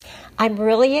I'm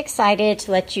really excited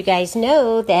to let you guys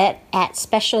know that at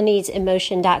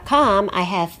specialneedsinmotion.com, I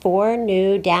have 4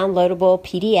 new downloadable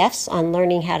PDFs on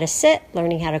learning how to sit,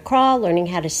 learning how to crawl, learning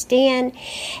how to stand,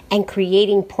 and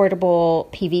creating portable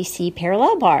PVC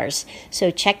parallel bars. So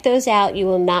check those out. You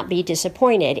will not be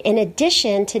disappointed. In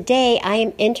addition, today I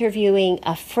am interviewing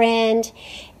a friend,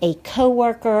 a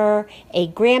coworker, a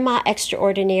grandma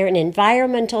extraordinaire, an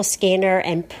environmental scanner,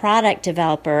 and product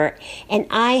developer. And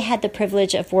I had the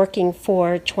privilege of working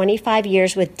for 25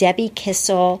 years with Debbie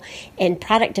Kissel in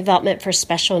product development for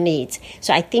special needs.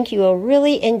 So I think you will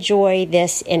really enjoy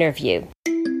this interview.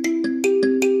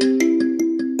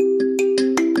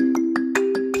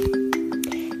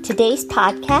 Today's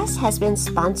podcast has been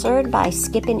sponsored by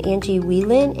Skip and Angie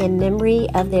Whelan in memory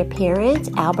of their parents,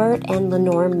 Albert and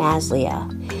Lenore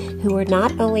Maslia, who were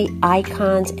not only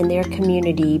icons in their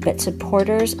community, but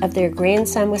supporters of their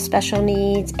grandson with special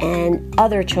needs and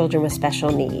other children with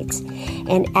special needs.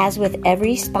 And as with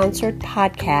every sponsored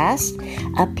podcast,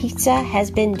 a pizza has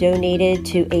been donated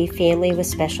to a family with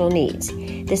special needs.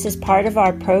 This is part of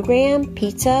our program,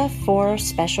 Pizza for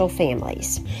Special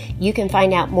Families. You can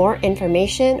find out more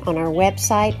information on our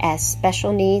website at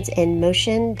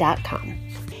specialneedsinmotion.com.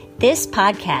 This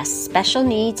podcast, Special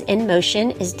Needs in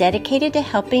Motion, is dedicated to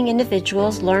helping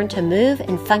individuals learn to move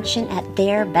and function at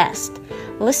their best.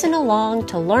 Listen along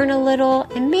to learn a little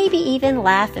and maybe even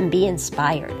laugh and be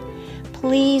inspired.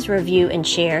 Please review and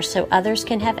share so others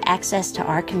can have access to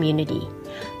our community.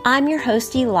 I'm your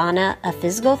host, Ilana, a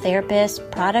physical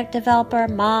therapist, product developer,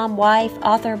 mom, wife,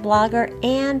 author, blogger,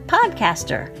 and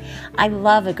podcaster. I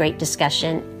love a great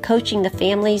discussion, coaching the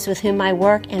families with whom I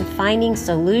work, and finding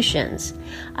solutions.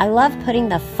 I love putting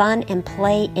the fun and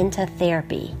play into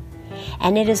therapy.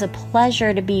 And it is a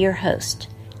pleasure to be your host.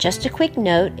 Just a quick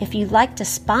note, if you'd like to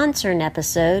sponsor an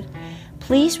episode,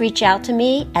 please reach out to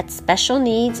me at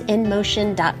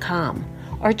specialneedsinmotion.com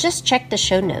or just check the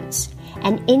show notes.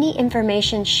 And any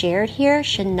information shared here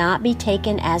should not be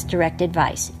taken as direct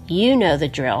advice. You know the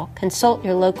drill. Consult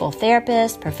your local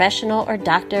therapist, professional, or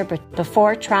doctor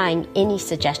before trying any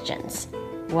suggestions.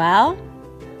 Well,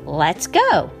 let's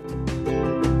go.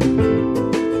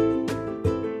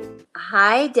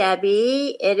 Hi,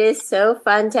 Debbie. It is so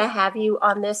fun to have you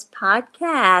on this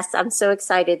podcast. I'm so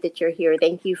excited that you're here.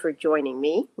 Thank you for joining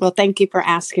me. Well, thank you for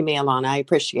asking me, Ilana. I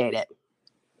appreciate it.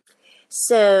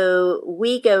 So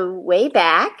we go way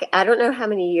back. I don't know how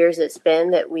many years it's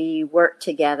been that we worked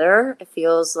together. It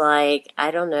feels like,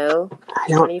 I don't know,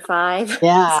 25,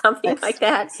 something like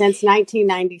that. Since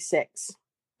 1996.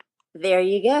 There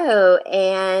you go.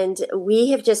 And we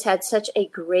have just had such a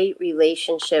great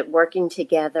relationship working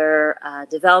together,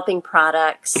 developing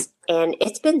products, and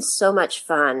it's been so much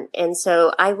fun. And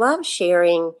so I love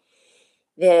sharing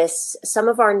some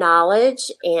of our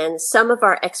knowledge and some of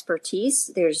our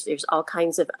expertise. There's all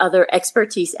kinds of other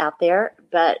expertise out there,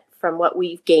 but from what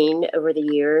we've gained over the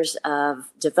years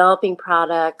of developing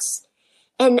products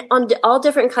and on all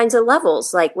different kinds of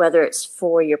levels, like whether it's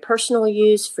for your personal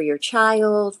use, for your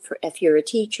child, if you're a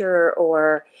teacher,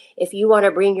 or if you want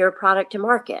to bring your product to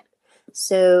market.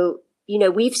 So,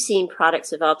 we've seen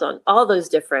products developed on all those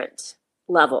different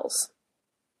levels.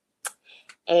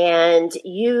 And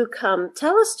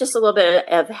tell us just a little bit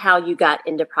of how you got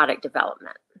into product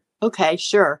development. Okay,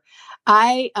 sure.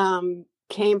 I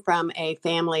came from a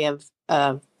family of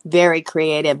very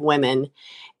creative women,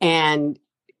 and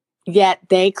yet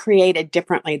they created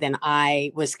differently than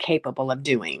I was capable of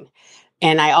doing.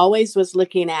 And I always was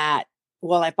looking at,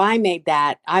 well, if I made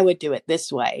that, I would do it this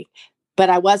way. But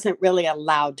I wasn't really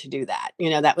allowed to do that.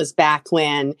 That was back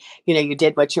when, you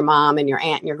did what your mom and your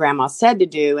aunt and your grandma said to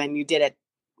do, and you did it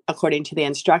according to the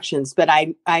instructions. But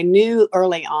I knew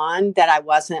early on that I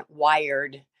wasn't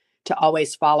wired to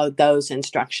always follow those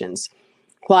instructions.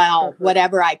 While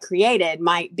whatever I created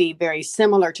might be very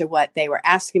similar to what they were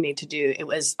asking me to do,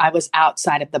 I was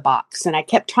outside of the box, and I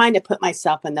kept trying to put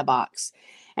myself in the box.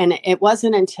 And it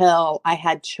wasn't until I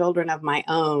had children of my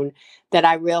own that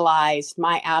I realized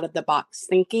my out of the box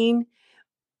thinking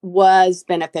was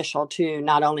beneficial to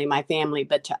not only my family,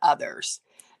 but to others.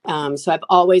 So I've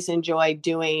always enjoyed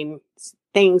doing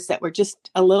things that were just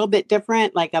a little bit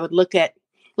different. Like I would look at,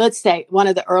 let's say, one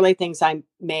of the early things I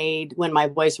made when my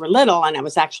boys were little, and I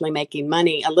was actually making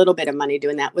money, a little bit of money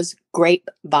doing that, was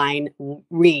grapevine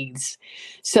wreaths.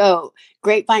 So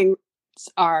grapevine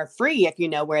are free if you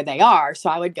know where they are.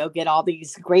 So I would go get all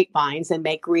these grapevines and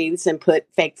make wreaths and put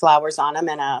fake flowers on them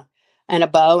and a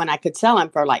bow, and I could sell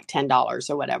them for like $10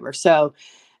 or whatever. So,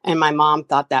 and my mom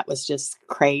thought that was just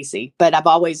crazy, but I've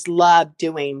always loved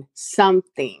doing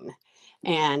something.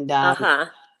 And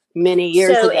many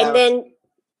years ago. And then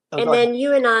Oh, and go ahead. then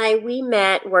you and I, we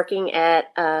met working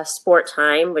at Sport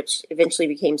Time, which eventually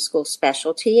became School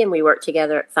Specialty, and we worked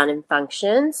together at Fun and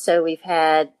Function. So we've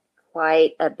had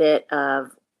quite a bit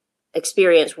of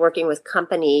experience working with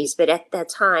companies. But at that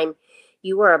time,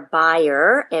 you were a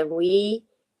buyer,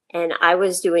 and I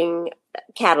was doing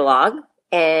catalog,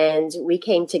 and we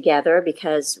came together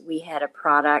because we had a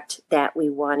product that we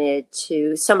wanted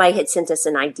to. Somebody had sent us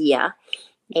an idea,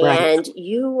 Right. and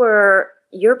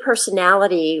your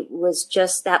personality was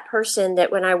just that person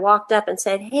that when I walked up and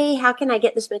said, "Hey, how can I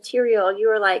get this material?" You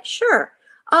were like, "Sure,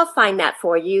 I'll find that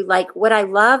for you." Like, what I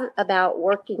love about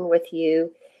working with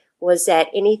you was that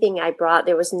anything I brought,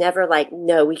 there was never like,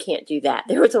 "No, we can't do that."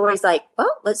 There was always like,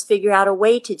 "Well, let's figure out a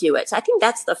way to do it." So I think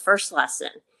that's the first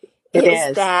lesson, It is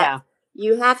is. that Yeah.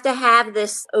 you have to have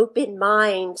this open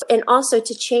mind, and also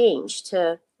to change,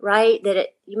 right?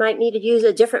 You might need to use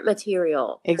a different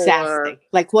material, or Exactly.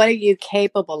 Like, what are you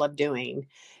capable of doing?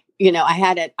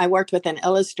 I worked with an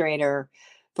illustrator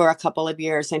for a couple of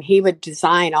years, and he would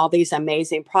design all these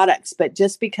amazing products, but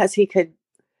just because he could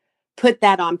put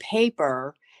that on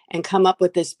paper and come up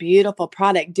with this beautiful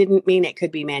product didn't mean it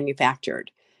could be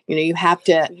manufactured. You have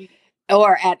to,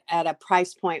 or at a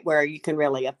price point where you can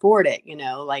really afford it.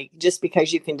 Like, just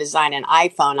because you can design an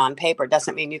iPhone on paper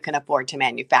doesn't mean you can afford to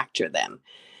manufacture them.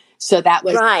 So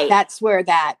right. that's where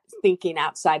that thinking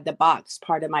outside the box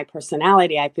part of my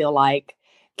personality, I feel like,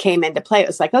 came into play. It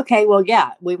was like, okay, well,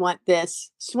 yeah, we want this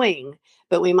swing,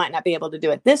 but we might not be able to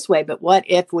do it this way. But what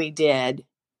if we did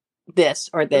this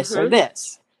or this or Mm-hmm.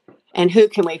 this? And who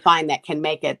can we find that can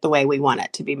make it the way we want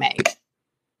it to be made?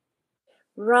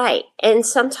 Right. And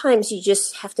sometimes you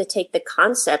just have to take the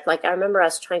concept. Like, I remember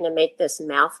us trying to make this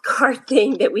mouth guard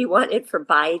thing that we wanted for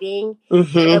biting,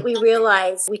 Mm-hmm. that we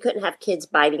realized we couldn't have kids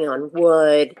biting on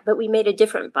wood, but we made a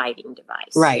different biting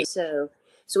device. Right. So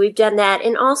we've done that.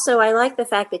 And also, I like the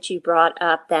fact that you brought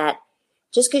up that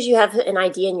just because you have an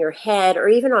idea in your head or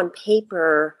even on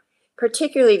paper,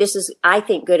 particularly, this is, I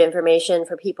think, good information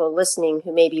for people listening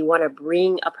who maybe want to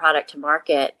bring a product to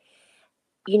market.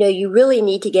 You really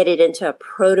need to get it into a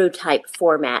prototype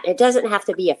format. It doesn't have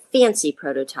to be a fancy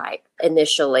prototype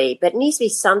initially, but it needs to be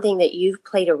something that you've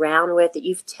played around with, that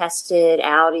you've tested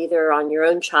out either on your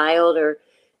own child or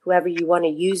whoever you want to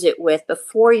use it with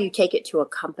before you take it to a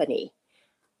company.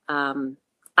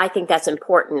 I think that's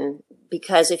important,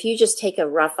 because if you just take a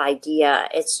rough idea,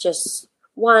 it's just,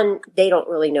 one, they don't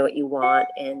really know what you want,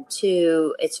 and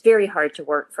two, it's very hard to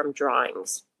work from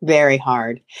drawings. Very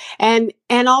hard. And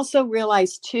also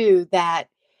realize too that,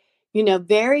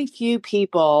 very few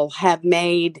people have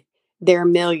made their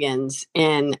millions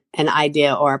in an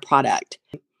idea or a product.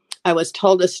 I was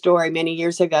told a story many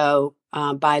years ago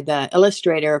by the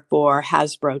illustrator for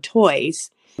Hasbro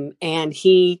Toys, and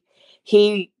he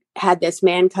had this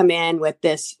man come in with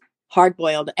this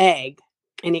hard-boiled egg,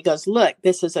 and he goes, "Look,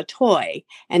 this is a toy,"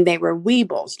 and they were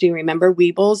Weebles. Do you remember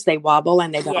Weebles? They wobble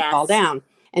and they don't fall Yes. down.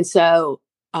 And so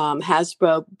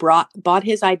Hasbro bought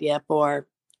his idea for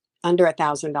under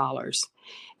 $1,000.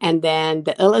 And then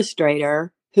the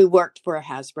illustrator who worked for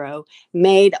Hasbro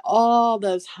made all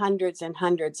those hundreds and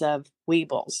hundreds of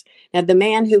Weebles. Now, the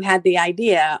man who had the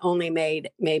idea only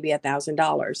made maybe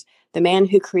 $1,000. The man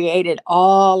who created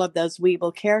all of those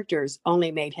Weeble characters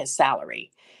only made his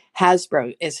salary.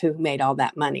 Hasbro is who made all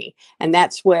that money. And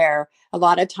that's where a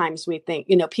lot of times we think,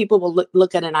 people will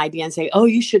look at an idea and say, "Oh,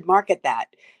 you should market that."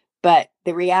 But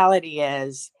the reality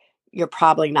is, you're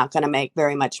probably not going to make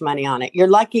very much money on it. You're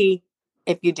lucky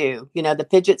if you do. The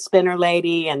fidget spinner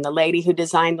lady and the lady who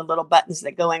designed the little buttons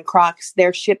that go in Crocs,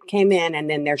 their ship came in and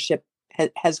then their ship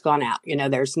has gone out.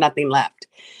 There's nothing left.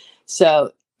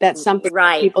 So that's something that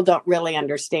Right. people don't really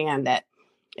understand, that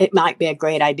it might be a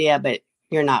great idea, but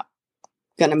you're not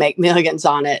going to make millions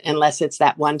on it unless it's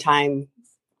that one time,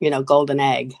 golden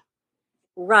egg.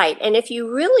 Right. And if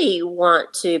you really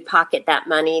want to pocket that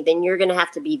money, then you're going to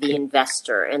have to be the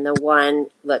investor and the one,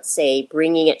 let's say,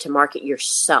 bringing it to market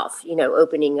yourself,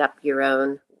 opening up your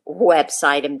own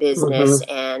website and business.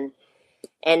 Mm-hmm.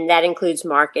 And that includes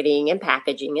marketing and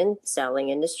packaging and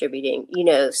selling and distributing,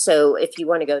 so if you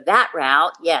want to go that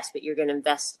route, yes, but you're going to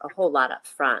invest a whole lot up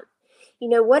front.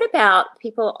 What about,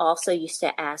 people also used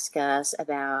to ask us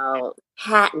about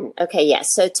patent. Okay,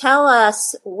 yes. So tell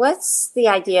us, what's the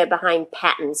idea behind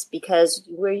patents? Because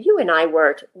where you and I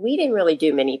worked, we didn't really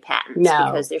do many patents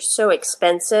because they're so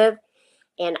expensive.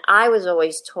 And I was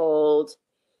always told,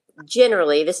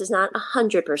 generally, this is not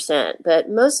 100%, but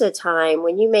most of the time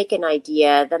when you make an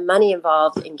idea, the money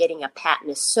involved in getting a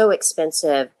patent is so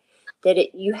expensive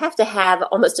that you have to have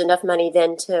almost enough money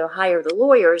then to hire the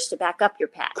lawyers to back up your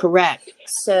patent. Correct.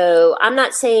 So I'm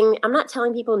not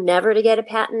telling people never to get a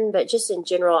patent, but just in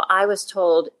general, I was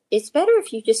told it's better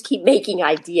if you just keep making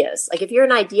ideas. Like if you're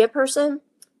an idea person,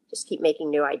 just keep making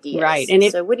new ideas. Right. And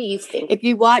so what do you think? If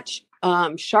you watch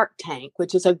Shark Tank,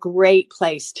 which is a great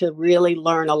place to really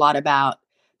learn a lot about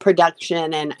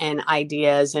production and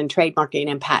ideas and trademarking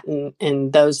and patent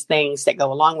and those things that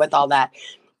go along with all that.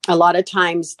 A lot of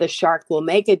times the shark will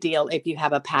make a deal if you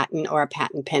have a patent or a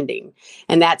patent pending.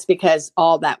 And that's because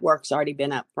all that work's already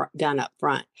been done up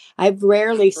front. I've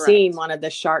rarely seen one of the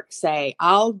sharks say,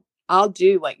 I'll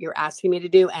do what you're asking me to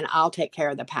do and I'll take care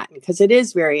of the patent, because it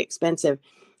is very expensive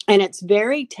and it's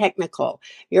very technical.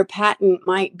 Your patent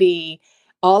might be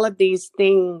all of these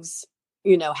things,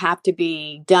 have to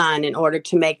be done in order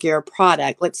to make your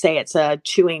product. Let's say it's a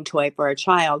chewing toy for a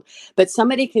child, but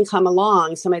somebody can come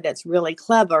along, somebody that's really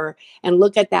clever, and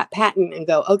look at that patent and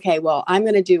go, okay, well, I'm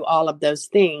going to do all of those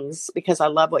things because I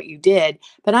love what you did,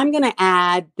 but I'm going to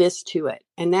add this to it.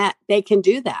 And that they can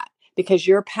do that because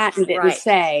your patent didn't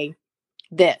say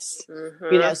this,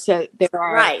 so there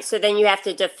are. Right. So then you have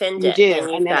to defend it. You do.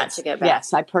 And you've got to go back.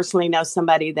 Yes. I personally know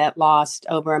somebody that lost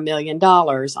over $1 million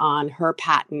on her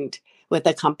patent with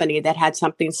a company that had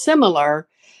something similar,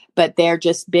 but they're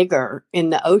just bigger in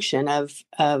the ocean of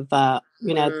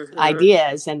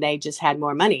ideas, and they just had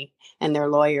more money, and their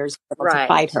lawyers were able to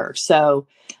fight her. So,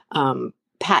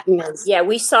 patent is. Yeah,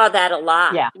 we saw that a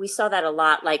lot. Yeah. We saw that a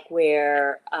lot, like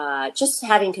where just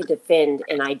having to defend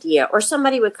an idea, or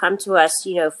somebody would come to us,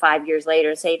 5 years later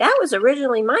and say, that was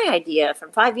originally my idea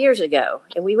from 5 years ago.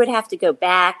 And we would have to go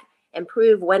back and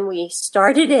prove when we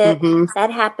started it. That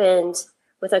happened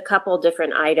with a couple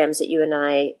different items that you and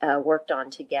I worked on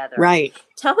together. Right.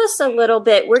 Tell us a little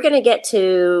bit. We're going to get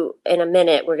to, in a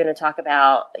minute, we're going to talk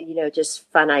about, just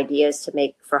fun ideas to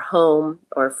make for home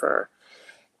or for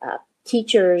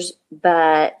teachers,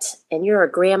 and you're a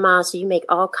grandma, so you make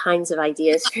all kinds of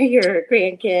ideas for your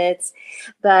grandkids.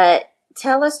 But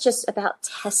tell us just about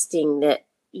testing that,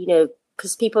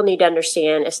 because people need to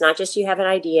understand it's not just you have an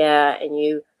idea and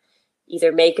you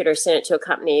either make it or send it to a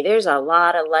company. There's a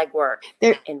lot of legwork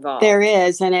involved. There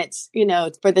is. And it's,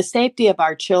 for the safety of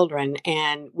our children.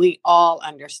 And we all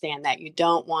understand that you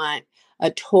don't want a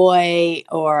toy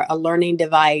or a learning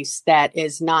device that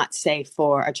is not safe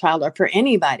for a child or for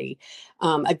anybody.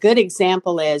 A good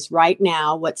example is right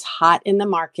now, what's hot in the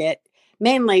market,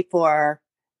 mainly for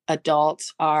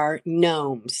adults, are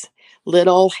gnomes,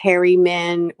 little hairy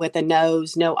men with a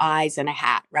nose, no eyes, and a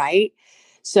hat, right?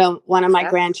 So one of my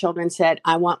grandchildren said,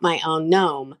 I want my own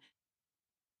gnome.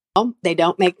 Well, they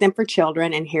don't make them for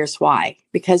children, and here's why.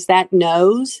 Because that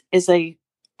nose is a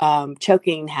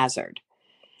choking hazard.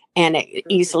 And it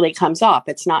easily comes off.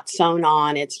 It's not sewn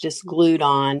on. It's just glued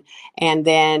on. And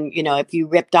then, if you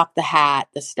ripped off the hat,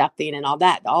 the stuffing and all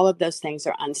that, all of those things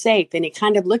are unsafe. And he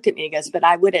kind of looked at me and goes, but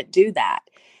I wouldn't do that.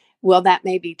 Well, that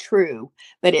may be true,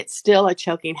 but it's still a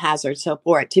choking hazard. So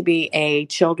for it to be a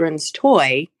children's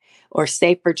toy or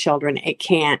safe for children,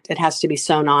 it has to be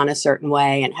sewn on a certain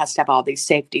way, and it has to have all these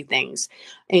safety things,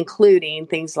 including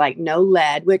things like no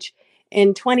lead, which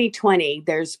in 2020,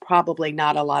 there's probably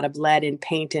not a lot of lead in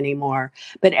paint anymore,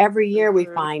 but every year we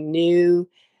find new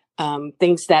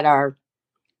things that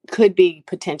could be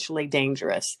potentially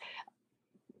dangerous.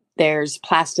 There's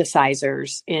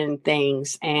plasticizers in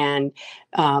things and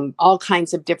all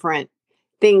kinds of different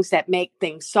things that make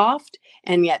things soft,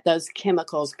 and yet those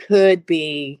chemicals could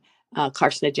be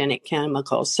carcinogenic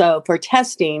chemicals. So for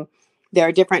testing, there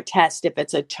are different tests. If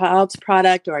it's a child's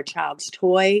product or a child's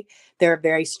toy, they're a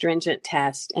very stringent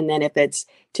test. And then if it's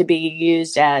to be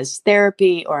used as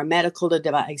therapy or a medical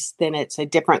device, then it's a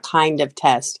different kind of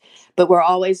test. But we're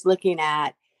always looking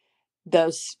at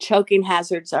those choking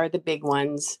hazards are the big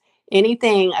ones.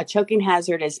 A choking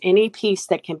hazard is any piece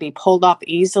that can be pulled off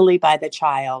easily by the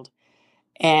child.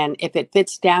 And if it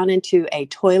fits down into a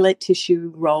toilet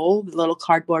tissue roll, the little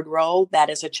cardboard roll, that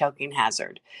is a choking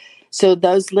hazard. So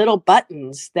those little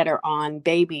buttons that are on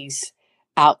babies'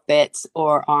 outfits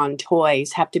or on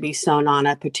toys have to be sewn on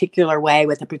a particular way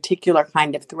with a particular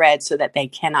kind of thread so that they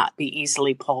cannot be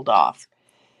easily pulled off.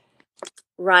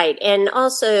 Right. And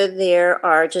also there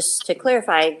are, just to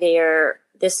clarify,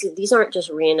 these aren't just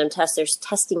random tests. There's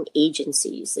testing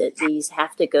agencies that these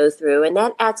have to go through. And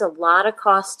that adds a lot of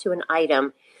cost to an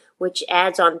item, which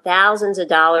adds on thousands of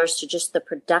dollars to just the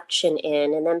production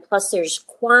end. And then plus there's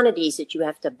quantities that you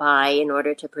have to buy in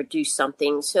order to produce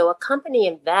something. So a company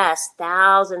invests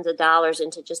thousands of dollars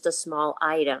into just a small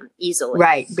item easily.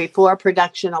 Right. Before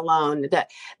production alone, the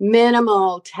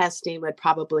minimal testing would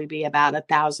probably be about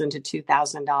 $1,000 to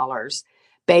 $2,000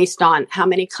 based on how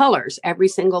many colors. Every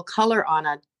single color on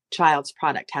a child's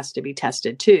product has to be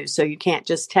tested too. So you can't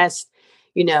just test,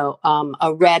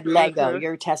 a red Lego.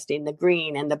 You're testing the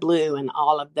green and the blue and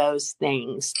all of those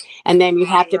things. And then you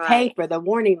have to pay for the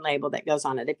warning label that goes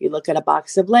on it. If you look at a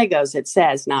box of Legos, it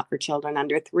says not for children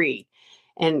under 3.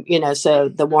 And, so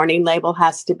the warning label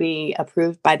has to be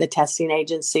approved by the testing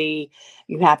agency.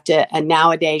 You have to, and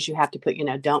nowadays you have to put,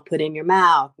 don't put in your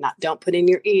mouth, don't put in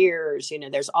your ears.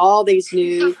 There's all these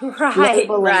new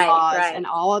labeling laws, and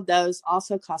all of those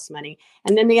also cost money.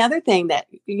 And then the other thing that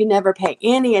you never pay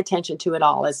any attention to at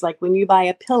all is like when you buy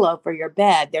a pillow for your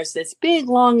bed, there's this big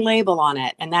long label on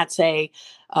it, and that's a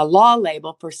law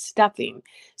label for stuffing.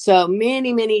 So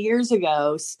many, many years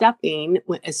ago, stuffing,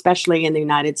 especially in the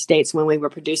United States, when we were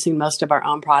producing most of our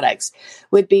own products,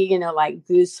 would be, like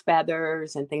goose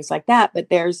feathers and things like that. But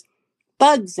there's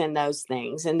bugs in those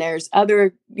things, and there's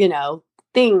other,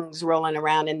 things rolling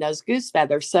around in those goose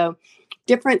feathers. So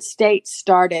different states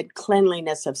started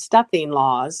cleanliness of stuffing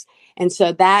laws. And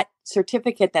so that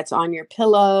certificate that's on your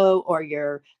pillow or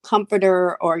your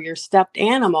comforter or your stuffed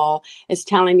animal is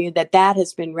telling you that that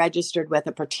has been registered with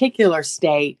a particular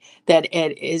state, that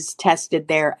it is tested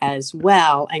there as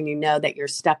well. And you know that your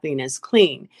stuffing is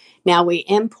clean. Now we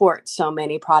import so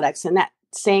many products, and that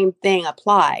same thing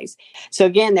applies. So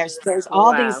again, there's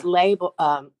all these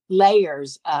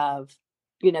layers of,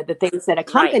 the things that a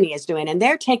company is doing, and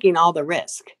they're taking all the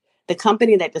risk. The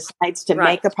company that decides to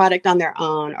make a product on their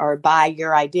own or buy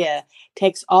your idea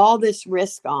takes all this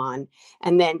risk on.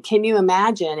 And then can you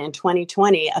imagine in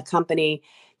 2020, a company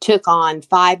took on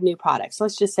 5 new products,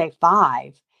 let's just say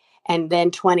 5. And then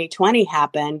 2020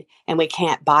 happened, and we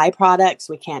can't buy products,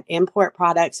 we can't import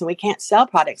products, and we can't sell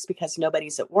products because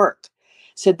nobody's at work.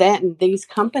 So then these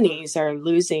companies are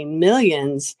losing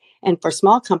millions. And for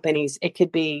small companies, it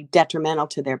could be detrimental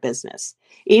to their business,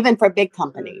 even for big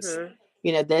companies.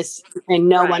 This, and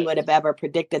no one would have ever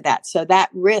predicted that. So that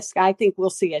risk, I think we'll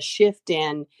see a shift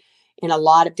in a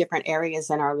lot of different areas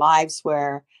in our lives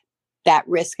where that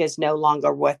risk is no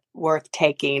longer worth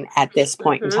taking at this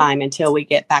point in time until we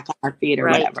get back on our feet or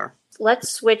whatever.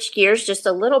 Let's switch gears just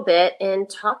a little bit and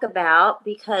talk about,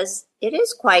 because it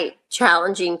is quite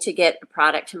challenging to get a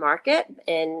product to market.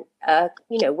 And,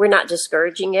 we're not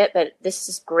discouraging it, but this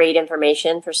is great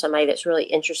information for somebody that's really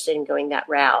interested in going that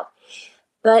route.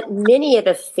 But many of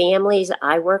the families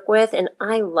I work with, and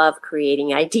I love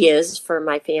creating ideas for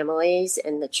my families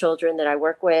and the children that I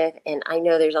work with. And I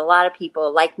know there's a lot of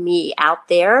people like me out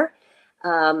there.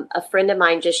 A friend of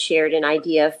mine just shared an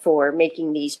idea for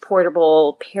making these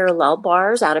portable parallel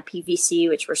bars out of PVC,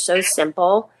 which were so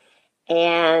simple.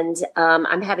 And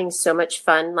I'm having so much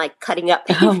fun, like cutting up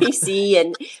PVC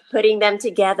and putting them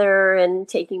together and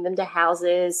taking them to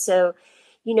houses. So,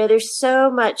 there's so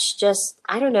much just,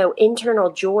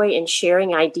 internal joy in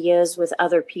sharing ideas with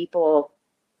other people.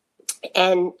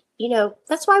 And,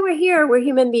 that's why we're here. We're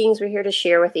human beings. We're here to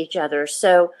share with each other.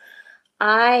 So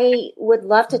I would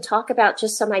love to talk about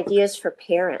just some ideas for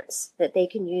parents that they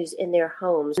can use in their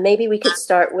homes. Maybe we could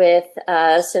start with,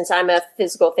 since I'm a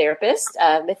physical therapist,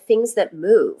 with things that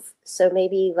move. So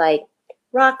maybe like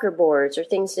rocker boards or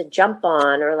things to jump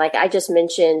on, or like I just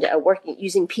mentioned,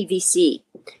 using PVC,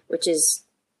 which is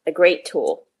a great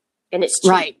tool, and it's cheap.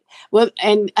 Right. Well,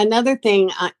 and another thing,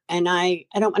 I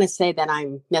don't want to say that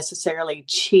I'm necessarily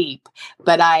cheap,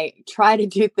 but I try to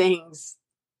do things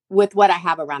with what I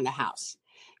have around the house,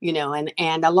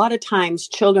 and a lot of times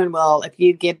children will, if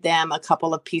you give them a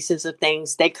couple of pieces of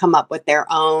things, they come up with their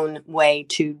own way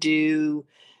to do,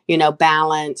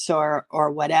 balance or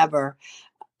whatever.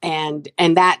 And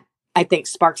that I think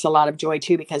sparks a lot of joy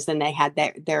too, because then they had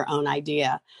their own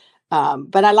idea.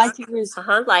 But I like to use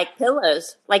like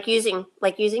pillows, like using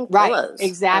pillows. Right,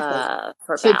 exactly.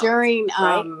 For so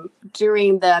balance,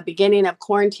 during the beginning of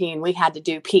quarantine, we had to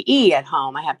do PE at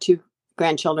home. I have 2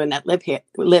 grandchildren that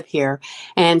live here,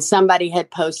 and somebody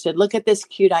had posted, look at this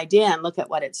cute idea and look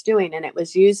at what it's doing. And it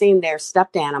was using their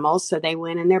stuffed animals. So they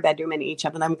went in their bedroom, and each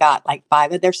of them got like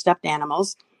 5 of their stuffed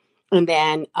animals, and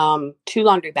then 2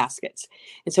 laundry baskets.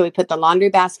 And so we put the laundry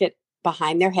basket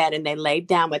behind their head, and they laid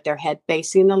down with their head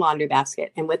facing the laundry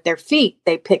basket, and with their feet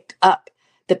they picked up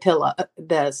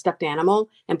the stuffed animal,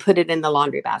 and put it in the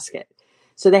laundry basket.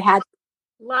 So they had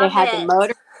the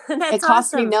motor. It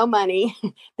cost me no money.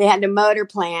 They had the motor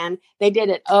plan. They did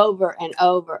it over and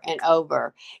over and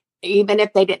over. Even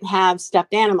if they didn't have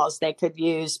stuffed animals, they could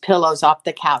use pillows off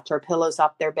the couch or pillows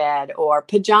off their bed or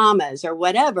pajamas or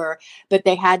whatever. But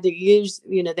they had to use,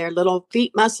 their little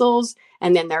feet muscles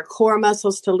and then their core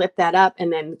muscles to lift that up,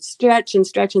 and then stretch and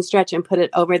stretch and stretch and put it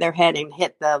over their head and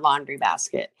hit the laundry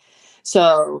basket.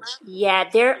 So, Yeah,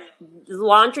 their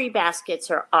laundry baskets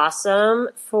are awesome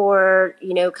for,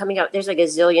 coming up. There's like a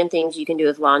zillion things you can do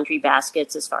with laundry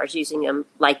baskets as far as using them,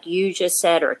 like you just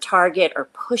said, or Target, or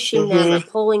pushing them, or mhm,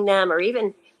 pulling them, or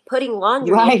even putting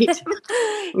laundry in right. them,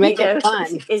 Make it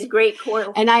fun. is great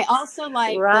core. And I also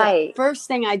like the Right. first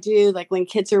thing I do, like when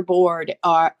kids are bored,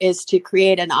 is to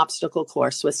create an obstacle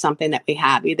course with something that we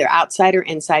have, either outside or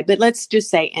inside. But let's just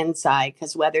say inside,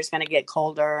 because weather's going to get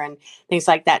colder and things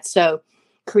like that. So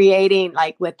creating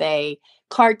like with a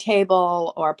card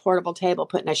table or a portable table,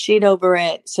 putting a sheet over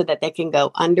it so that they can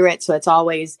go under it. So it's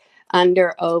always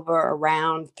under, over,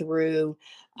 around, through.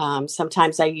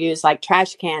 Sometimes I use like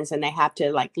trash cans and they have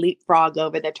to like leapfrog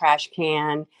over the trash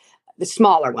can, the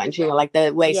smaller ones, like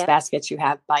the waste Yeah. baskets you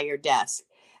have by your desk.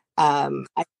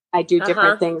 I do Uh-huh.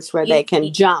 different things where they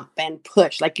can jump and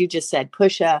push, like you just said,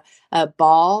 push a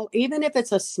ball, even if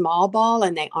it's a small ball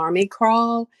and they army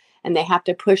crawl and they have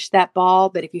to push that ball.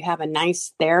 But if you have a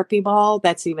nice therapy ball,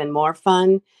 that's even more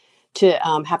fun to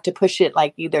have to push it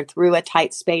like either through a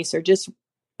tight space or just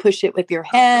push it with your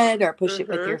head or push it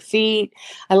with your feet.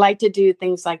 I like to do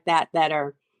things like that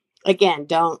are, again,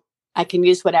 I can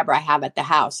use whatever I have at the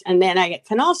house. And then I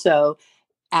can also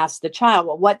ask the child,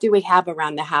 well, what do we have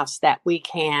around the house that we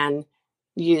can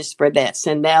use for this?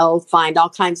 And they'll find all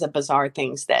kinds of bizarre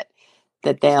things that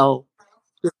they'll.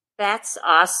 That's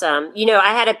awesome.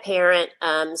 I had a parent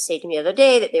say to me the other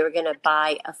day that they were going to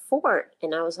buy a fort.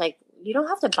 And I was like, you don't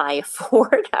have to buy a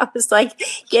fort. I was like,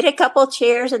 get a couple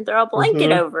chairs and throw a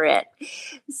blanket over it.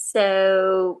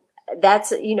 So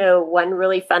that's, one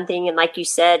really fun thing. And like you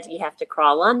said, you have to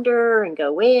crawl under and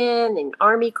go in and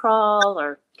army crawl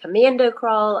or commando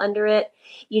crawl under it.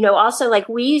 Also, like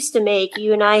we used to make,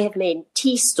 you and I have made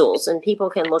tea stools, and people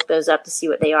can look those up to see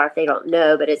what they are if they don't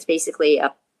know, but it's basically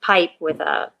a pipe with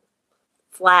a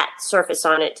flat surface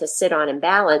on it to sit on and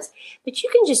balance. But you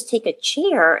can just take a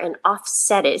chair and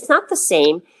offset it. It's not the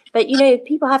same, but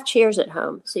people have chairs at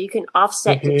home, so you can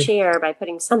offset your chair by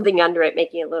putting something under it,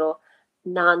 making it a little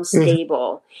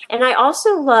non-stable. And I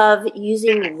also love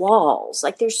using walls.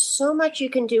 Like there's so much you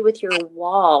can do with your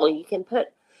wall. You can put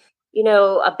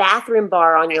a bathroom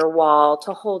bar on your wall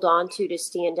to hold on to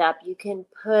stand up. You can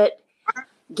put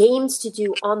games to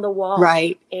do on the wall.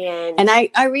 Right. And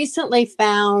I recently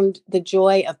found the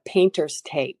joy of painter's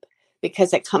tape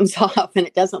because it comes off and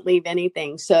it doesn't leave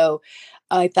anything. So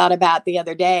I thought about the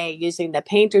other day using the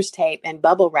painter's tape and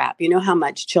bubble wrap. You know how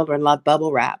much children love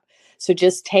bubble wrap. So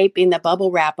just taping the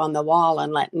bubble wrap on the wall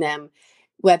and letting them,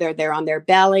 whether they're on their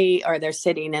belly or they're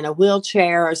sitting in a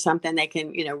wheelchair or something, they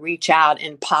can, reach out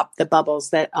and pop the bubbles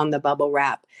that on the bubble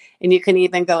wrap. And you can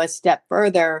even go a step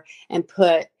further and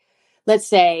put, let's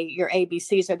say your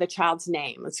ABCs are the child's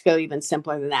name. Let's go even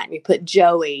simpler than that. And you put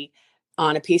Joey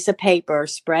on a piece of paper,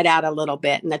 spread out a little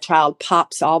bit, and the child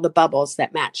pops all the bubbles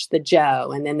that match the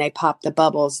Joe, and then they pop the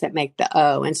bubbles that make the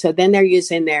O. And so then they're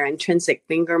using their intrinsic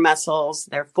finger muscles,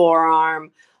 their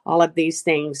forearm, all of these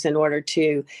things in order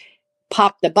to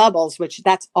pop the bubbles, which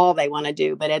that's all they want to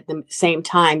do. But at the same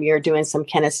time, you're doing some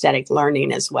kinesthetic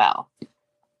learning as well.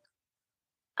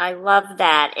 I love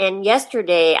that. And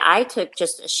yesterday I took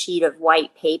just a sheet of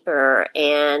white paper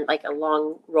and like a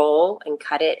long roll and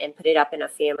cut it and put it up in a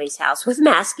family's house with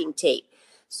masking tape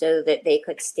so that they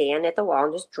could stand at the wall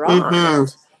and just draw on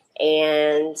it.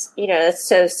 And, it's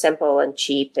so simple and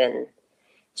cheap and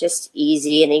just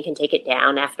easy. And then you can take it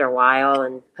down after a while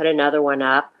and put another one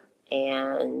up.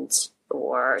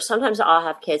 Or sometimes I'll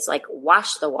have kids like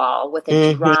wash the wall with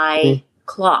a dry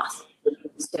cloth.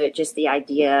 So just the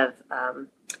idea of,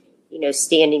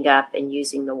 standing up and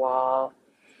using the wall.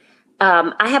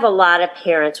 I have a lot of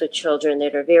parents with children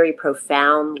that are very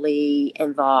profoundly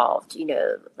involved,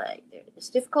 like it's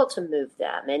difficult to move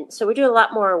them. And so we do a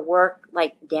lot more work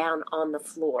like down on the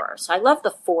floor. So I love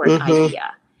the fort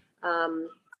idea.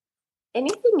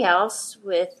 Anything else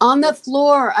on the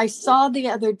floor? I saw the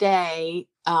other day,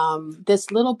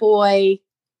 this little boy,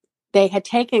 they had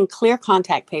taken clear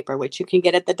contact paper, which you can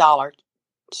get at the dollar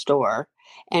store,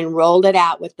 and rolled it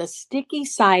out with the sticky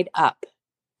side up.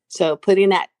 So putting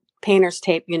that painter's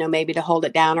tape, maybe to hold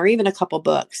it down, or even a couple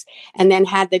books, and then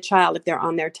had the child, if they're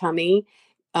on their tummy,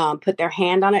 put their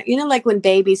hand on it. Like when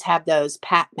babies have those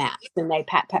pat mats and they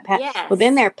pat. Yes. Well,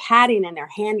 then they're patting and their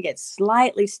hand gets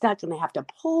slightly stuck and they have to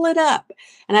pull it up.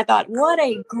 And I thought, what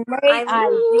a great idea.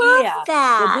 Love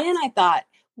that. Well, then I thought,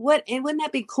 wouldn't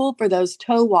that be cool for those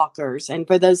toe walkers and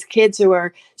for those kids who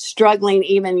are struggling,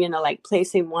 even, like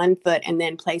placing one foot and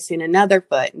then placing another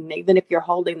foot. And even if you're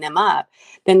holding them up,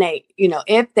 then they,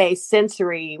 if they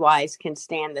sensory wise can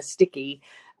stand the sticky,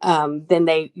 then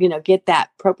they, get that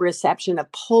proprioception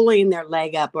of pulling their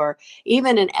leg up, or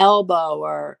even an elbow,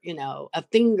 or, a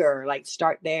finger, like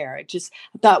start there. I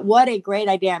thought, what a great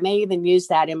idea. I may even use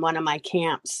that in one of my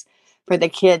camps for the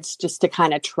kids, just to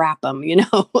kind of trap them,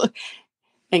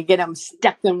 and get them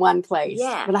stuck in one place.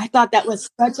 Yeah. But I thought that was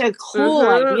such a cool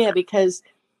idea, because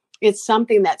it's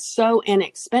something that's so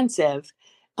inexpensive.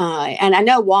 And I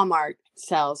know Walmart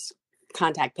sells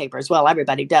contact paper as well.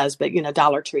 Everybody does, but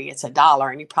Dollar Tree, it's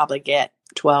 $1 and you probably get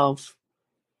 12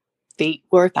 feet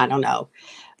worth. I don't know,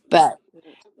 but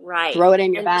right. Throw it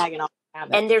in your bag and I'll have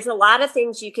it. And there's a lot of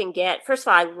things you can get. First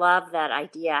of all, I love that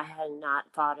idea. I had not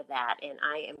thought of that, and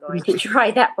I am going to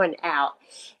try that one out.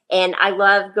 And I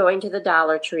love going to the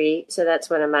Dollar Tree. So that's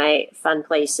one of my fun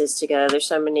places to go. There's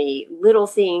so many little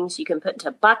things you can put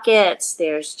into buckets.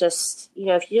 There's just,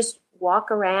 if you just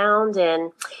walk around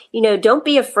and, don't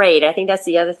be afraid. I think that's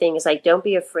the other thing, is like, don't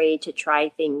be afraid to try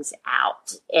things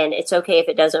out. And it's okay if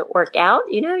it doesn't work out,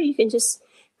 you can just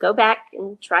go back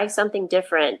and try something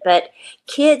different. But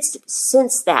kids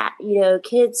sense that,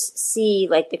 kids see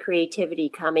like the creativity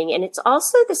coming. And it's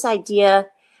also this idea,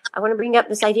 I want to bring up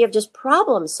this idea of just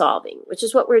problem solving, which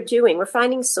is what we're doing. We're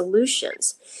finding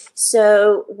solutions.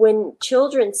 So when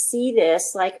children see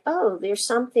this, like, oh, there's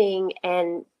something,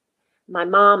 and my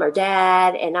mom or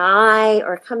dad and I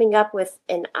are coming up with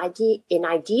an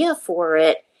idea for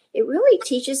it, it really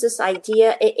teaches this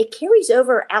idea. It carries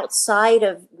over outside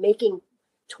of making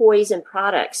toys and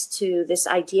products to this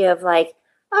idea of like,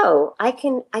 oh, I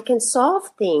can solve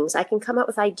things. I can come up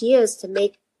with ideas to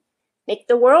make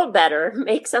the world better,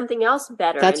 make something else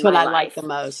better. That's what I life. like the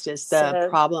most, is the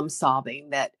problem solving,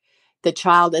 that the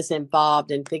child is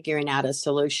involved in figuring out a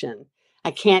solution.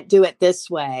 I can't do it this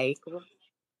way,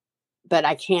 but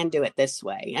I can do it this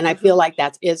way. And I feel like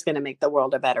that is going to make the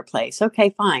world a better place.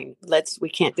 Okay, fine. We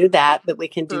can't do that, but we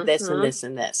can do this and this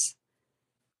and this.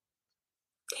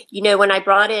 When I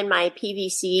brought in my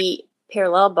PVC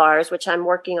parallel bars, which I'm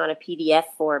working on a PDF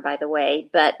for, by the way,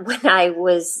 but when I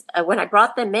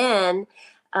brought them in,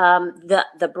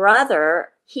 the brother,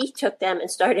 he took them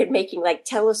and started making like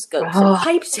telescopes and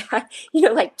pipes,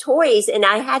 like toys. And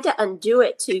I had to undo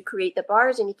it to create the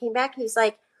bars. And he came back and he's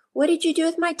like, what did you do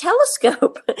with my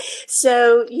telescope?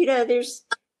 So,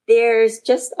 there's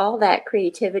just all that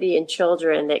creativity in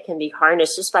children that can be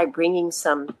harnessed just by bringing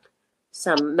some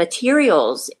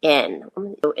materials in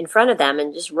front of them,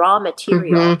 and just raw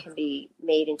material can be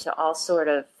made into all sort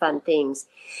of fun things.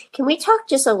 Can we talk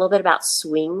just a little bit about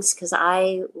swings? Because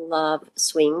I love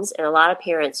swings, and a lot of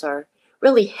parents are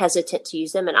really hesitant to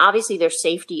use them. And obviously there's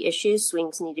safety issues.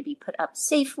 Swings need to be put up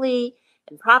safely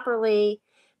and properly.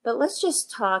 But let's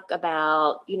just talk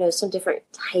about, some different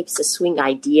types of swing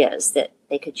ideas that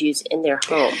they could use in their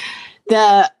home.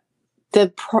 Let's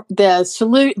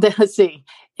see.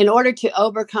 In order to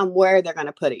overcome where they're going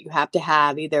to put it, you have to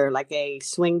have either like a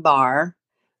swing bar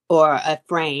or a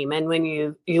frame. And when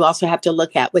you also have to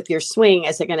look at with your swing,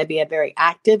 is it going to be a very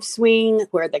active swing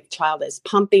where the child is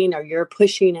pumping, or you're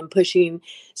pushing and pushing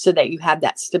so that you have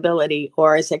that stability?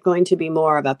 Or is it going to be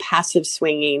more of a passive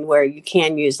swinging where you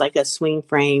can use like a swing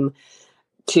frame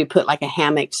to put like a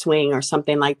hammock swing or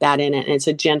something like that in it, and it's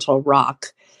a gentle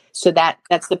rock? So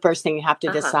that's the first thing you have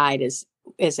to decide is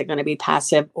it going to be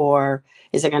passive, or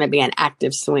is it going to be an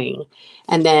active swing?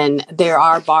 And then there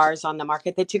are bars on the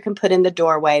market that you can put in the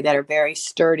doorway that are very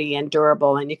sturdy and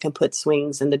durable, and you can put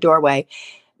swings in the doorway.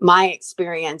 My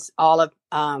experience, all of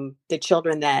the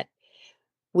children that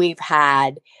we've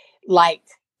had like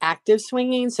active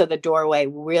swinging, so the doorway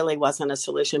really wasn't a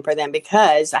solution for them,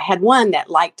 because I had one that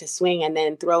liked to swing and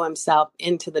then throw himself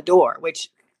into the door, which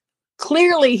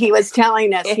clearly he was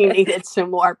telling us he needed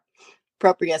some more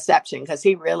proprioception, because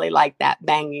he really liked that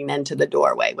banging into the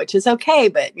doorway, which is okay,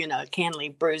 but it can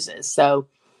leave bruises. So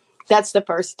that's the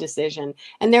first decision.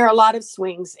 And there are a lot of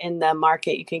swings in the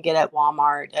market you can get at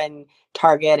Walmart and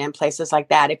Target and places like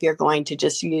that, if you're going to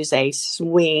just use a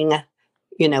swing,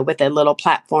 with a little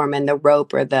platform and the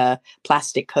rope or the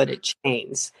plastic coated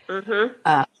chains.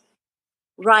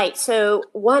 Right. So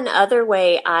one other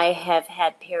way I have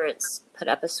had parents put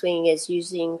up a swing is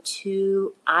using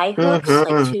 2 eye hooks,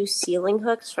 like 2 ceiling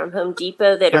hooks from Home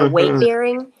Depot that are weight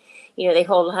bearing. They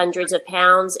hold hundreds of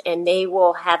pounds, and they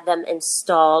will have them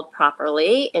installed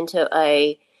properly into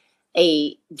a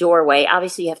doorway.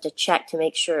 Obviously, you have to check to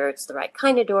make sure it's the right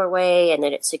kind of doorway and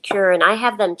that it's secure. And I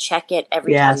have them check it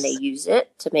every time they use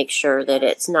it to make sure that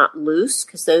it's not loose,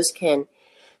 because those can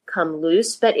come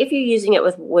loose. But if you're using it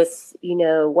with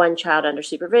one child under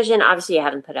supervision, obviously you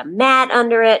haven't put a mat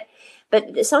under it.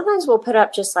 But sometimes we'll put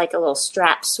up just like a little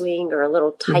strap swing or a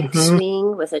little tyke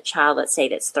swing with a child, let's say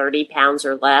that's 30 pounds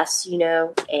or less,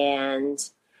 and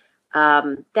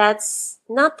that's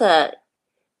not the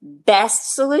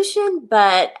best solution,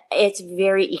 but it's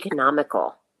very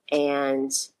economical,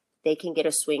 and they can get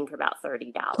a swing for about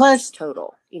 $30 plus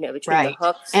total, between the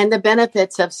hooks. And the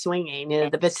benefits of swinging,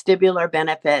 the vestibular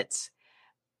benefits,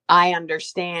 I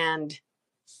understand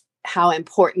how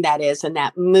important that is, and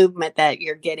that movement that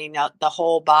you're getting, the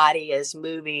whole body is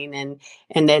moving,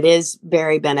 and it is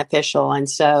very beneficial. And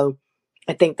so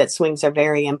I think that swings are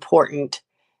very important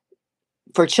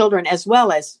for children as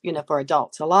well as, for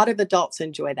adults. A lot of adults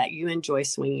enjoy that. You enjoy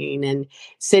swinging and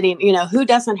sitting, who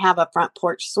doesn't have a front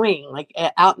porch swing? Like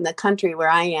out in the country where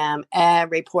I am,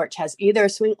 every porch has either a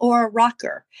swing or a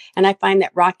rocker. And I find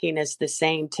that rocking is the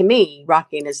same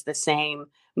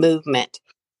movement.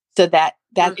 So that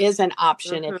is an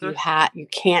option. If you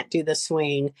can't do the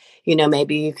swing,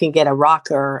 maybe you can get a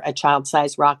rocker, a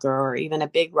child-sized rocker, or even a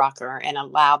big rocker, and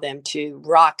allow them to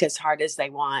rock as hard as they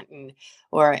want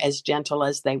or as gentle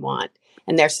as they want.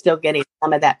 And they're still getting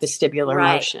some of that vestibular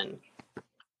motion.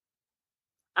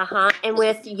 And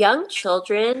with young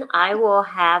children, I will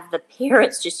have the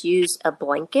parents just use a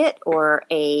blanket or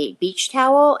a beach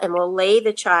towel, and we'll lay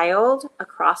the child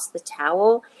across the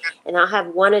towel, and I'll have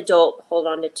one adult hold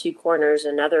on to two corners,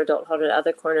 another adult hold on to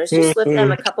other corners, just lift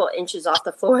them a couple of inches off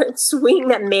the floor and swing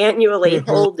them manually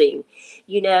holding,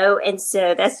 and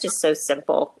so that's just so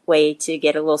simple way to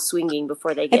get a little swinging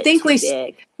before they get too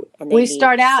big. And we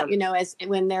start out, as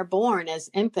when they're born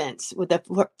as infants, with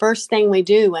the first thing we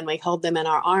do when we hold them in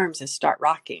our arms is start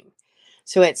rocking.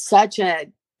 So it's such a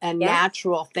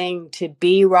natural thing to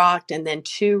be rocked and then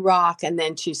to rock and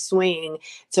then to swing.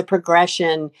 It's a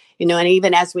progression, and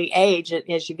even as we age,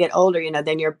 as you get older,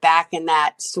 then you're back in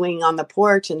that swing on the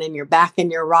porch and then you're back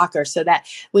in your rocker. So that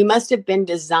we must have been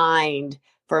designed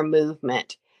for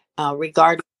movement,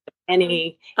 regardless of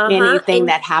anything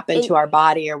that happened to our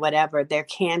body or whatever. There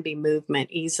can be movement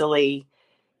easily,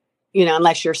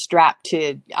 unless you're strapped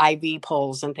to IV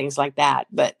poles and things like that.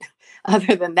 But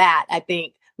other than that, I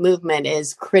think movement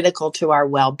is critical to our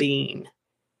well-being.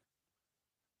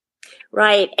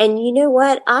 Right. And you know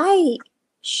what? I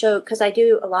show, because I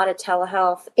do a lot of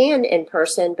telehealth and in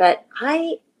person, but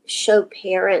I show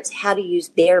parents how to use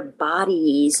their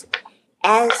bodies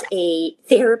as a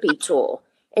therapy tool.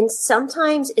 And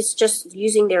sometimes it's just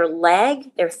using their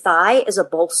leg, their thigh as a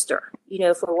bolster,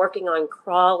 if we're working on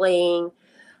crawling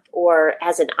or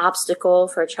as an obstacle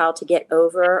for a child to get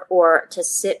over, or to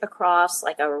sit across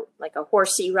like a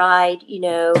horsey ride,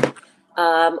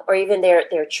 or even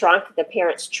their trunk, the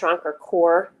parent's trunk or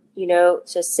core,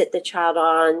 to sit the child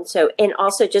on. So, and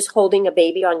also just holding a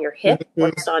baby on your hip,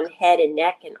 works on head and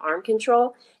neck and arm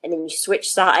control. And then you switch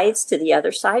sides to the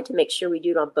other side to make sure we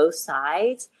do it on both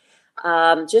sides.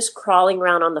 Just crawling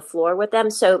around on the floor with them.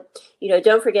 So,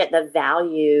 don't forget the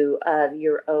value of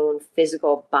your own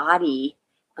physical body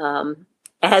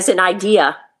as an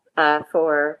idea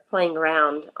for playing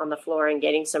around on the floor and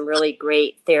getting some really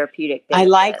great therapeutic benefits. I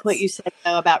like what you said,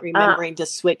 though, about remembering to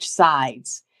switch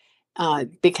sides,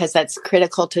 because that's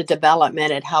critical to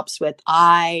development. It helps with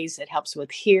eyes. It helps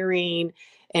with hearing.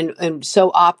 And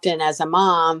so often as a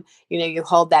mom, you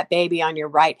hold that baby on your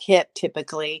right hip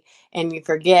typically, and you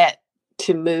forget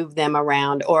to move them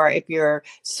around. Or if you're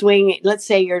swinging, let's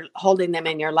say you're holding them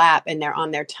in your lap and they're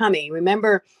on their tummy.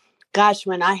 Remember, gosh,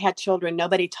 when I had children,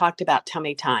 nobody talked about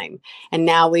tummy time. And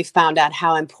now we've found out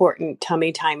how important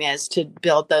tummy time is to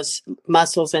build those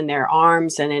muscles in their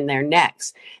arms and in their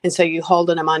necks. And so you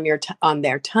holding them on on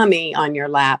their tummy on your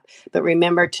lap, but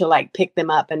remember to pick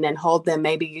them up and then hold them.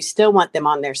 Maybe you still want them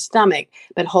on their stomach,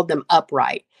 but hold them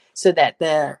upright so that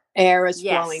the air is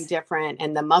flowing different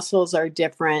and the muscles are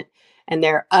different and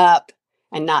they're up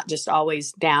and not just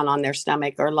always down on their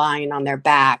stomach or lying on their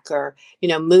back, or,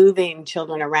 moving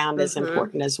children around is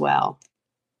important as well.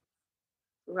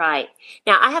 Right.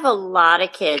 Now, I have a lot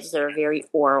of kids that are very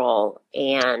oral,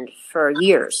 and for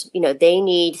years, they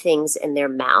need things in their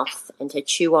mouth and to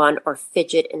chew on or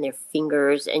fidget in their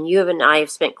fingers. And you and I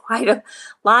have spent quite a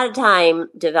lot of time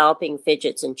developing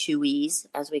fidgets and chewies,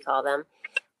 as we call them.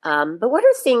 But what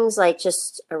are things like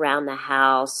just around the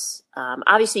house?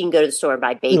 Obviously, you can go to the store and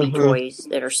buy baby toys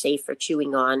that are safe for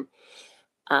chewing on.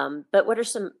 But what are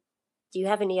some, do you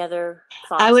have any other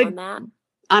thoughts on that?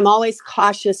 I'm always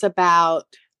cautious about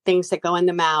things that go in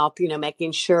the mouth,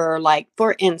 making sure,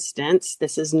 for instance,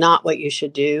 this is not what you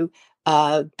should do.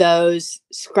 Those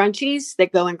scrunchies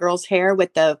that go in girls' hair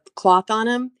with the cloth on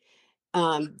them,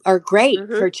 are great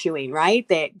Mm-hmm. for chewing, right?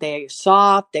 They're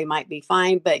soft, they might be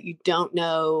fine, but you don't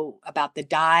know about the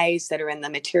dyes that are in the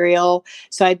material.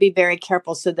 So I'd be very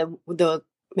careful. So the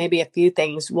maybe a few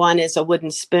things. One is a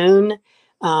wooden spoon.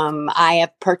 I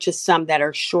have purchased some that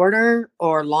are shorter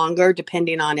or longer,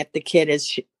 depending on if the kid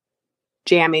is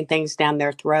jamming things down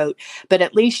their throat. But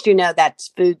at least you know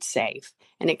that's food safe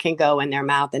and it can go in their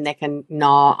mouth and they can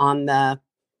gnaw on the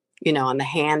on the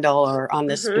handle or on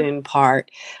the Mm-hmm. spoon part.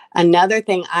 Another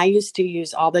thing I used to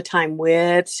use all the time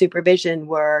with supervision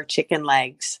were chicken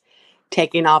legs,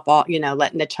 taking off all,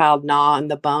 letting the child gnaw on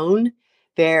the bone,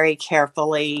 very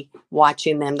carefully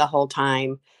watching them the whole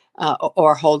time,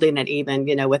 or holding it even,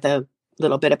 with a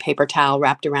little bit of paper towel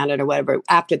wrapped around it or whatever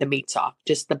after the meat's off,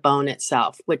 just the bone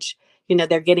itself, which,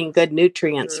 they're getting good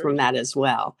nutrients Mm-hmm. from that as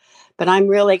well. But I'm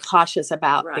really cautious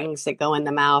about Right. things that go in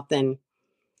the mouth, and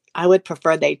I would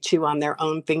prefer they chew on their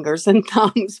own fingers and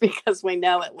thumbs because we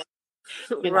know it.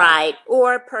 Right.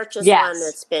 Or purchase one Yes,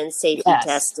 that's been safety yes.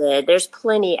 tested. There's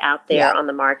plenty out Yeah. there on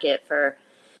the market for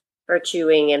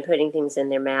chewing and putting things in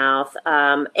their mouth.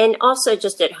 And also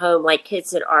just at home, like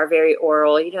kids that are very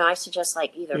oral, I suggest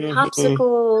like either Mm-hmm.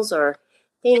 popsicles or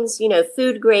things,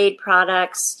 food grade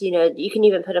products, you can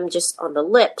even put them just on the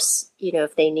lips,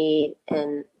 if they need,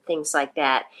 and things like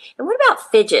that. And what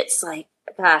about fidgets? Like,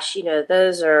 gosh,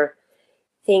 those are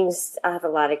things. I have a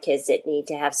lot of kids that need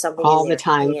to have something in All the their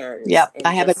time. hands Yep. I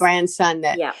and have a just, grandson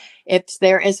that yeah. if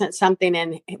there isn't something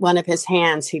in one of his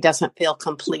hands, he doesn't feel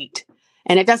complete.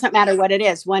 And it doesn't matter what it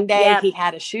is. One day Yep. he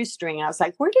had a shoestring. I was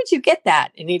like, "Where did you get that?"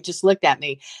 And he just looked at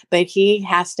me. But he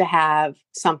has to have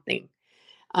something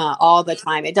all the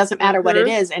time. It doesn't matter what it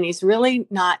Mm-hmm. is. And he's really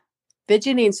not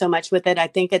fidgeting so much with it. I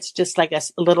think it's just like a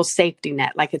little safety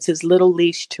net, like it's his little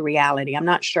leash to reality. I'm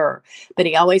not sure, but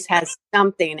he always has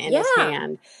something in his Yeah.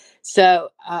 hand.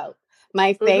 So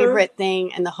my Mm-hmm. favorite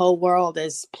thing in the whole world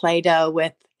is Play-Doh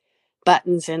with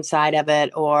buttons inside of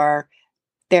it, or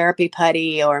therapy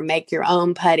putty, or make your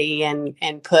own putty and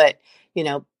put,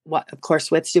 what, of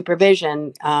course, with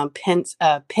supervision,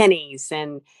 pennies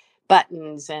and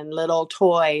buttons and little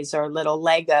toys or little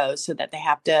Legos so that they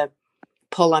have to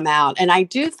pull them out. And I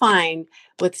do find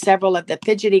with several of the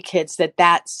fidgety kids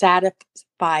that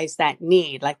satisfies that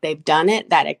need. Like they've done it,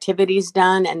 that activity's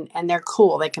done, and they're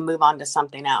cool. They can move on to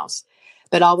something else.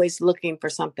 But always looking for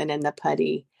something in the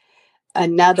putty.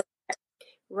 Another.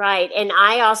 Right. And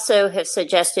I also have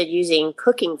suggested using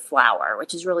cooking flour,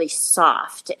 which is really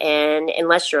soft. And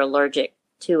unless you're allergic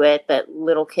to it, but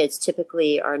little kids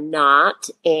typically are not.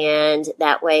 And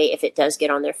that way, if it does get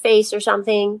on their face or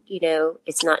something,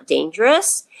 it's not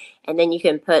dangerous. And then you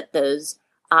can put those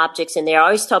objects in there. I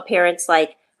always tell parents,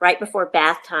 like, right before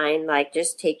bath time, like,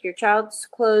 just take your child's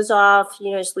clothes off,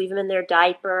 just leave them in their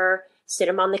diaper, sit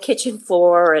them on the kitchen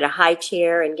floor or at a high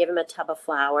chair and give them a tub of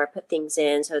flour, put things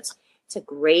in. So it's a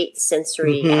great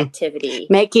sensory Mm-hmm. activity.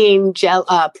 Making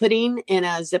pudding in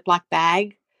a Ziploc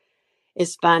bag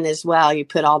is fun as well. You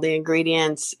put all the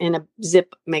ingredients in a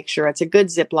make sure it's a good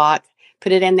Ziploc,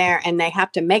 put it in there, and they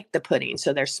have to make the pudding.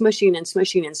 So they're smushing and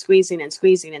smushing and squeezing and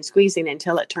squeezing and squeezing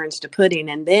until it turns to pudding.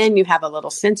 And then you have a little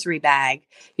sensory bag.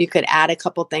 You could add a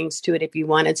couple things to it if you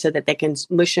wanted so that they can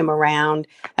mush them around.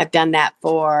 I've done that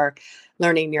for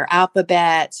learning your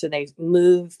alphabet. So they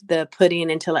move the pudding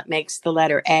until it makes the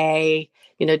letter A,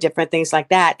 different things like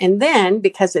that. And then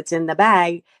because it's in the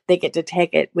bag, they get to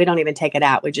take it. We don't even take it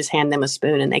out. We just hand them a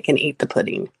spoon and they can eat the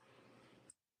pudding.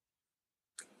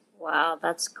 Wow,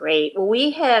 that's great. Well, we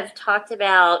have talked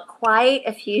about quite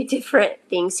a few different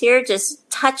things here, just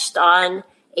touched on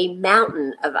a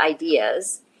mountain of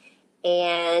ideas.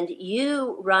 And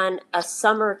you run a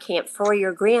summer camp for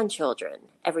your grandchildren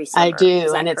every summer. I do.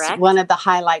 Is that And it's correct? one of the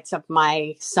highlights of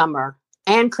my summer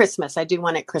and Christmas. I do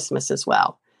one at Christmas as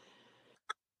well.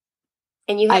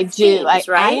 And you have I themes,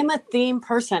 do. right? I am a theme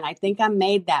person. I think I'm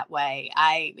made that way.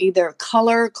 I either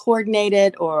color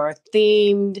coordinated or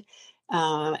themed.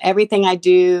 Everything I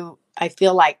do, I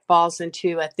feel like falls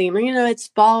into a theme. It's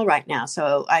fall right now.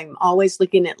 So I'm always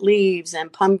looking at leaves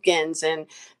and pumpkins and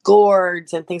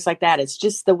gourds and things like that. It's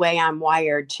just the way I'm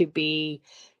wired to be,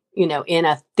 in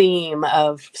a theme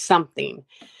of something.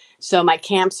 So my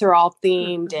camps are all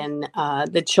themed, and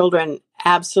the children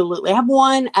absolutely. I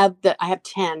have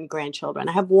 10 grandchildren.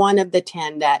 I have one of the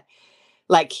 10 that,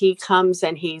 like, he comes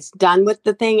and he's done with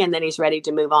the thing and then he's ready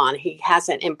to move on. He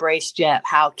hasn't embraced yet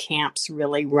how camps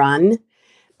really run,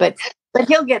 but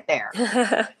he'll get there.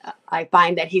 I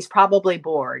find that he's probably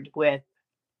bored with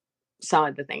some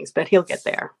of the things, but he'll get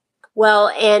there. Well,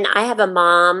 and I have a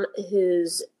mom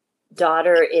whose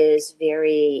daughter is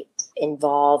very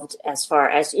involved as far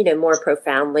as, more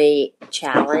profoundly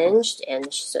challenged.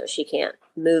 And so she can't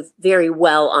move very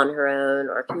well on her own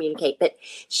or communicate. But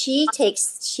she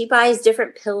buys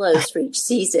different pillows for each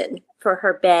season for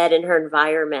her bed and her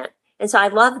environment. And so I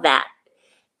love that.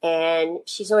 And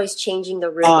she's always changing the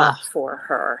room up for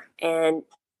her. And,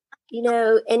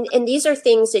 and these are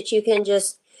things that you can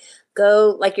just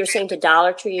go, like you're saying, to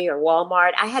Dollar Tree or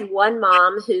Walmart. I had one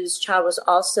mom whose child was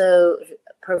also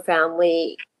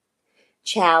profoundly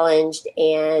challenged,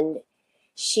 and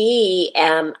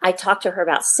I talked to her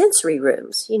about sensory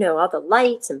rooms, all the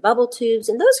lights and bubble tubes,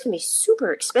 and those can be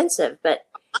super expensive, but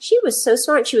she was so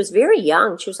smart. She was very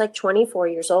young. She was like 24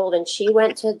 years old, and she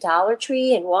went to Dollar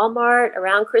Tree and Walmart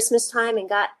around Christmas time and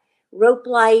got rope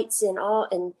lights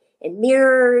and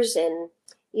mirrors and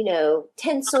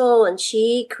tinsel, and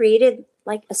she created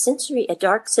like a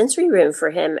dark sensory room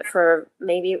for him for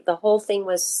maybe the whole thing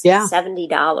was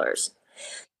 $70.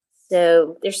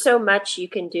 So there's so much you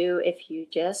can do if you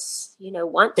just,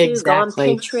 want to. Exactly.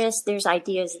 Go on Pinterest. There's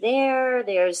ideas there.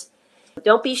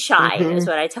 Don't be shy is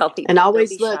what I tell people. And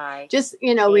always look, shy. Just,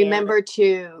 remember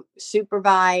to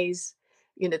supervise,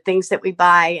 things that we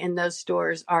buy in those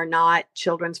stores are not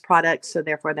children's products. So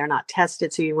therefore they're not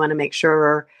tested. So you want to make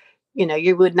sure,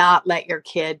 you would not let your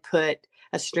kid put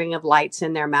a string of lights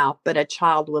in their mouth, but a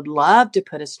child would love to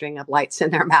put a string of lights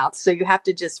in their mouth. So you have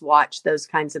to just watch those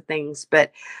kinds of things.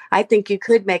 But I think you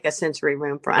could make a sensory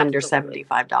room for under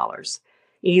 $75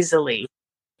 easily.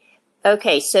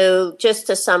 Okay, so just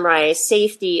to summarize,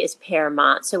 safety is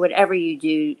paramount. So whatever you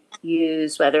do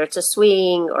use, whether it's a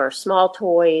swing or small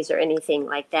toys or anything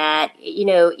like that,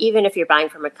 even if you're buying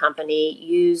from a company,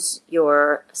 use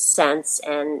your sense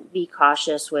and be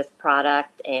cautious with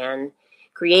product and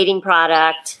creating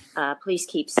product. Please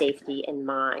keep safety in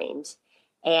mind.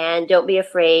 And don't be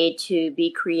afraid to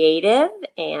be creative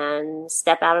and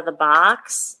step out of the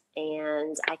box.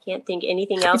 And I can't think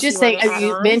anything else. Just say,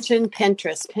 you mentioned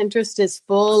Pinterest. Pinterest is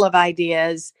full of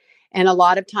ideas. And a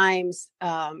lot of times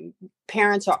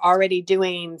parents are already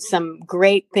doing some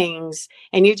great things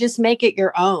and you just make it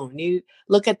your own. You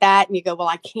look at that and you go, well,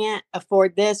 I can't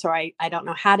afford this, or I don't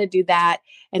know how to do that.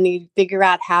 And you figure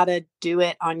out how to do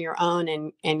it on your own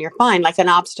and you're fine. Like an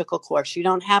obstacle course. You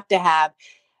don't have to have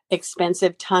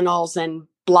expensive tunnels and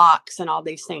blocks and all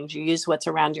these things. You use what's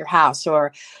around your house,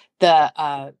 or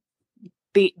the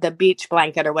beach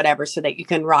blanket or whatever, so that you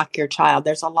can rock your child.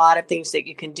 There's a lot of things that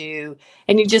you can do,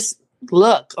 and you just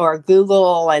look or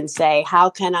Google and say,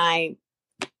 how can I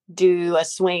do a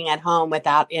swing at home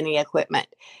without any equipment?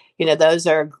 Those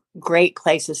are great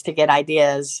places to get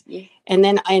ideas. Yeah.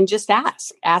 And just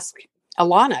ask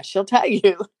Alana. She'll tell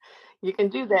you, you can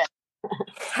do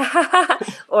that.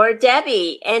 Or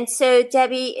Debbie. And so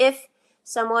Debbie, if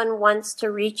someone wants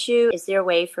to reach you, is there a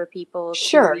way for people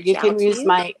to reach you can out use to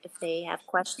my if they have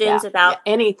questions about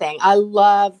anything? I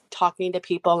love talking to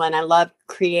people and I love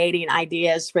creating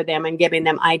ideas for them and giving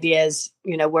them ideas,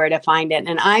 where to find it.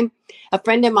 And a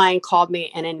friend of mine called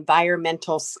me an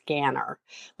environmental scanner.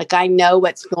 Like, I know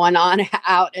what's going on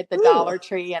out at the Dollar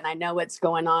Tree, and I know what's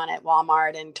going on at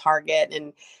Walmart and Target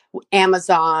and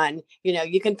Amazon.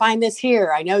 You can find this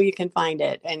here. I know you can find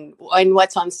it, and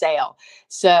what's on sale.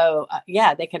 So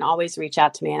they can always reach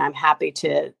out to me, and I'm happy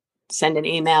to send an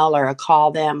email or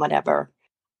call them, whatever.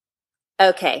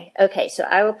 Okay. So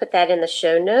I will put that in the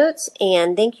show notes.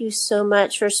 And thank you so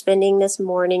much for spending this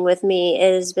morning with me.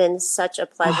 It has been such a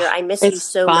pleasure. I miss you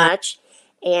so much.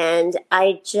 And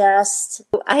I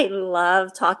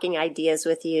love talking ideas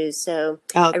with you. So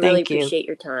I really appreciate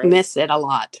your time. Miss it a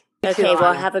lot. Okay,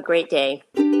 well, have a great day.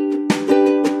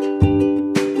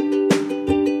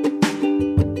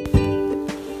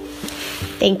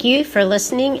 Thank you for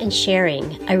listening and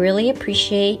sharing. I really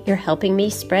appreciate your helping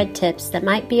me spread tips that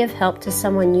might be of help to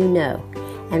someone you know.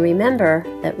 And remember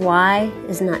that why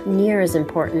is not near as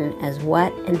important as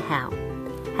what and how.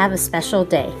 Have a special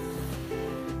day.